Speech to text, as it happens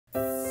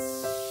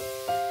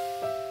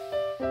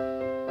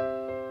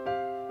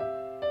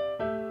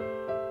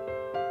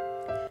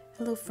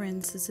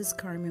friends, this is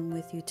Carmen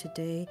with you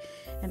today,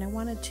 and I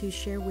wanted to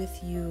share with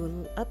you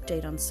an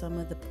update on some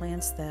of the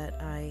plants that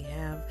I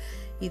have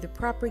either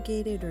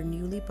propagated or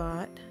newly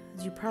bought.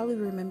 As you probably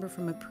remember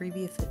from a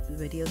previous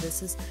video,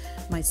 this is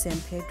my San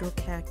Pedro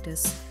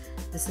cactus.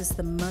 This is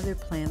the mother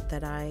plant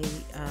that I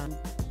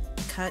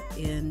cut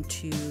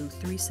into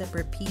 3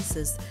 separate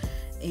pieces,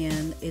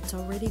 and it's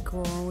already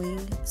growing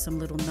some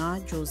little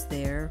nodules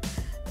there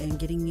and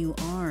getting new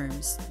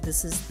arms.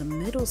 This is the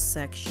middle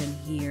section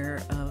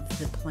here of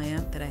the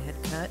plant that I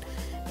had cut,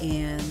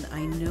 and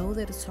I know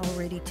that it's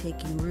already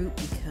taking root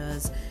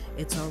because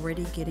it's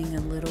already getting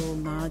a little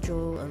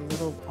nodule, a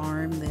little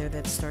arm there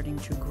that's starting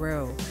to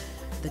grow.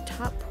 The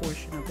top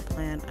portion of the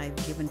plant I've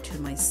given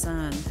to my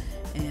son,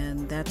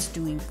 and that's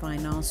doing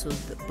fine also.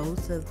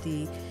 Both of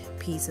the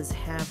pieces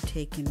have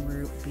taken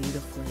root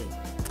beautifully.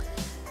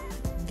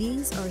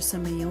 These are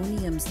some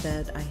aeoniums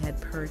that I had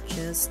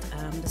purchased.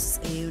 This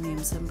is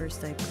Aeonium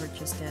Sunburst I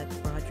purchased at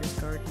Crest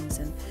Gardens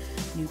in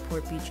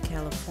Newport Beach,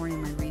 California,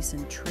 my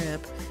recent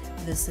trip.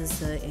 This is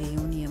the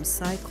Aeonium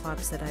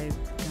Cyclops that I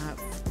got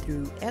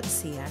through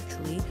Etsy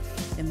actually,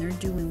 and they're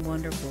doing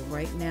wonderful.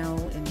 Right now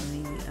in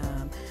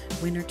the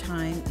winter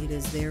time, it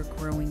is their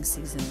growing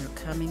season.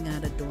 They're coming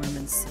out of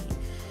dormancy.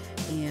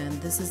 And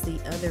this is the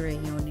other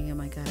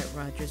Aeonium I got at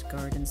Rogers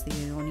Gardens, the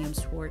Aeonium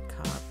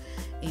Schwarzkopf.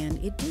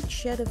 And it did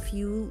shed a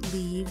few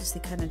leaves.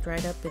 They kind of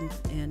dried up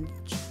and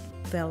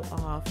fell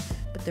off,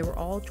 but they were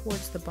all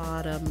towards the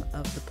bottom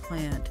of the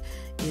plant.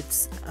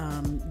 It's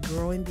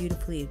growing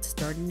beautifully. It's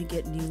starting to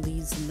get new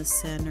leaves in the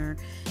center,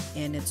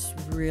 and it's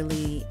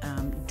really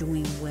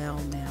doing well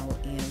now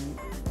in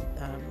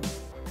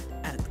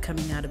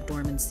coming out of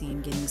dormancy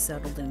and getting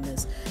settled in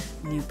this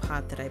new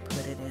pot that I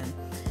put it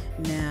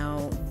in.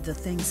 Now, the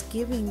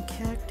Thanksgiving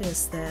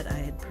cactus that I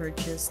had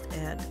purchased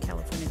at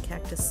California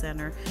Cactus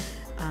Center,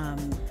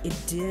 it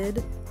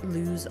did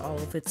lose all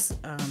of its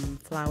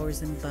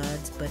flowers and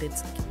buds, but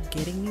it's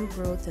getting new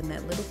growth, and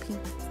that little pink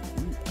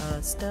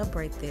stub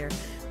right there,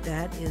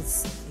 that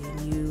is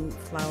a new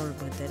flower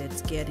bud that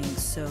it's getting.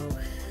 So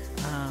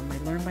I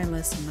learned my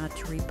lesson not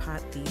to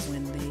repot these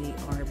when they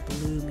are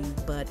blooming,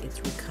 but it's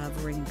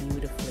recovering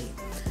beautifully.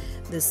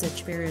 The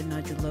Echeveria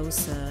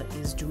nodulosa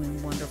is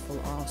doing wonderful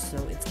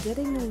also. It's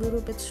getting a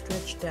little bit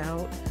stretched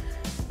out.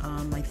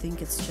 I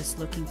think it's just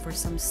looking for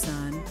some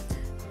sun,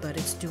 but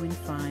it's doing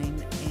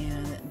fine.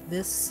 And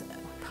this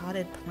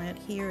potted plant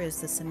here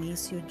is the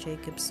Senecio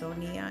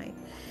jacobsonii,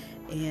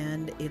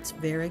 and it's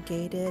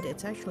variegated.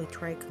 It's actually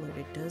tricolored.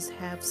 It does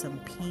have some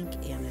pink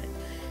in it,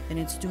 and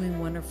it's doing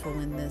wonderful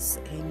in this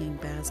hanging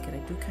basket. I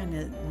do kind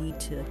of need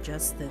to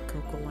adjust the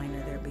cocoa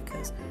liner there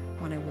because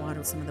when I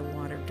water, some of the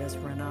water does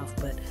run off,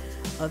 but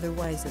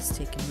otherwise it's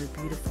taking root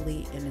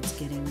beautifully and it's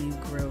getting new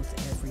growth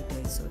every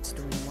day, so it's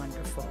doing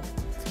wonderful.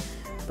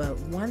 But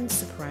one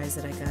surprise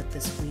that I got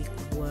this week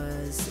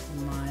was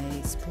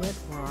my split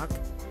rock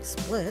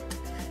split,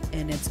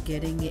 and it's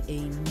getting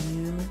a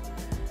new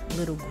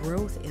little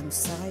growth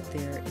inside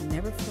there. It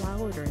never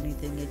flowered or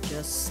anything. It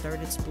just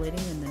started splitting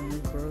and the new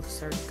growth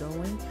started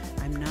going.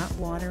 I'm not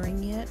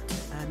watering it.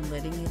 I'm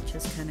letting it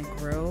just kind of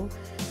grow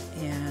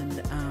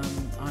and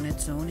on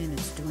its own, and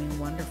it's doing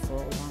wonderful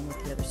along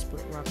with the other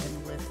split rock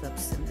and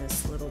lithops in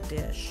this little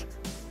dish.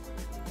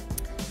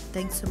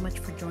 Thanks so much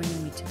for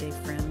joining me today,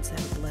 friends.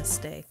 Have a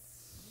blessed day.